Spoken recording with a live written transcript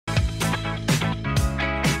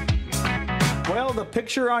the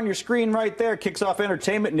picture on your screen right there kicks off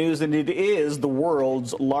entertainment news, and it is the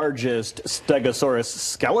world's largest Stegosaurus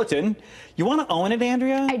skeleton. You want to own it,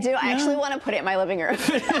 Andrea? I do. I actually want to put it in my living room.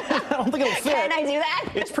 I don't think it'll fit. Can I do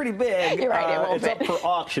that? It's pretty big. You're right, it won't it's fit. up for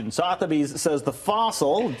auction. Sotheby's says the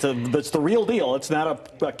fossil, it's the real deal. It's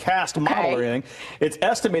not a cast model or anything. It's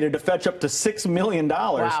estimated to fetch up to $6 million.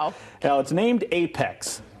 Wow. Now, it's named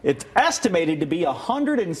Apex. It's estimated to be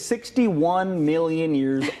 161 million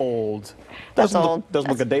years old. That's old. Doesn't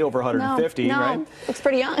look a day over 150, no, right? Looks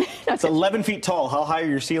pretty young. It's 11 feet tall. How high are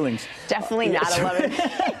your ceilings? Definitely not 11.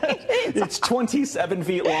 It's 27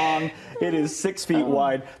 feet long. It is 6 feet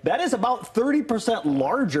wide. That is about 30%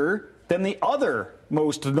 larger than the other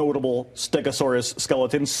most notable Stegosaurus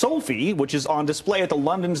skeleton, Sophie, which is on display at the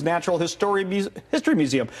London's Natural History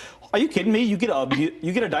Museum. Are you kidding me? You get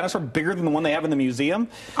a dinosaur bigger than the one they have in the museum?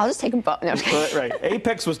 I'll just take a boat. No, Right.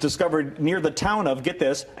 Apex was discovered near the town of, get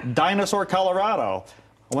this, Dinosaur, Colorado.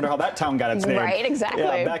 I wonder how that town got its name. Right, exactly.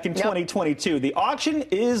 Yeah, back in 2022. The auction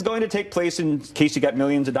is going to take place, in case you got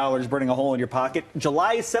millions of dollars burning a hole in your pocket,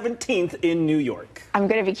 July 17th in New York. I'm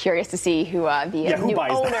going to be curious to see who the new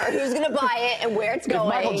owner, who's going to buy it and where it's going.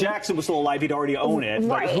 If Michael Jackson was still alive, he'd already own it.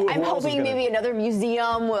 Right. I'm hoping maybe another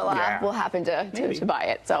museum will happen to buy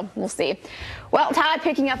it. So we'll see. Well, Todd,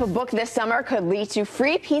 picking up a book this summer could lead to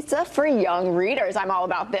free pizza for young readers. I'm all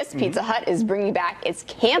about this. Pizza Hut is bringing back its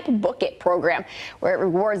Camp Book It program, where it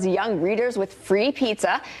rewards young readers with free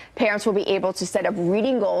pizza. Parents will be able to set up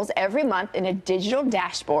reading goals every month in a digital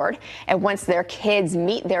dashboard. And once their kids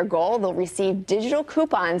meet their goal, they'll receive digital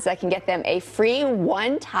coupons that can get them a free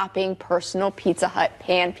one-topping personal Pizza Hut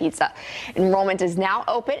pan pizza. Enrollment is now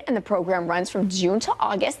open, and the program runs from June to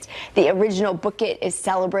August. The original Book It is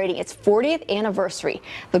celebrating its 40th anniversary.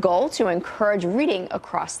 The goal, to encourage reading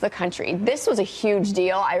across the country. This was a huge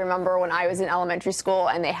deal. I remember when I was in elementary school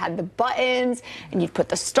and they had the buttons and you'd put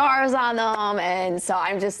the stars on them, and so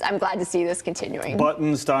I'm glad to see this continuing.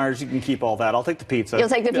 Buttons, stars, you can keep all that. I'll take the pizza. You'll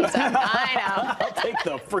take the pizza. I know. I'll take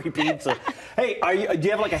the free pizza. Hey, do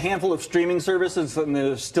you have like a handful of streaming services and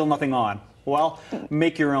there's still nothing on? Well,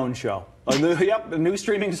 make your own show. The new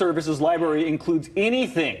streaming services library includes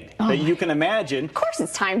anything that you can imagine. Of course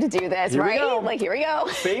it's time to do this, right? Here we go.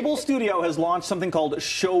 Fable Studio has launched something called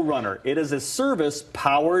Showrunner. It is a service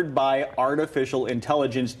powered by artificial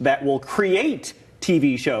intelligence that will create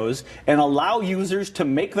TV shows and allow users to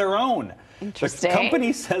make their own. Interesting. The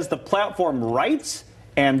company says the platform writes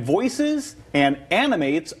and voices and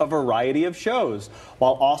animates a variety of shows,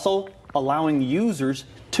 while also allowing users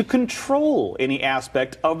to control any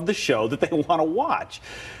aspect of the show that they want to watch.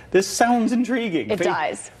 This sounds intriguing. It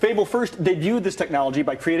does. Fable first debuted this technology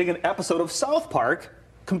by creating an episode of South Park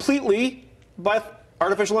completely by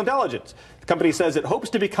artificial intelligence. The company says it hopes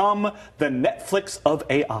to become the Netflix of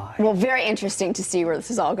AI. Well, very interesting to see where this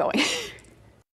is all going.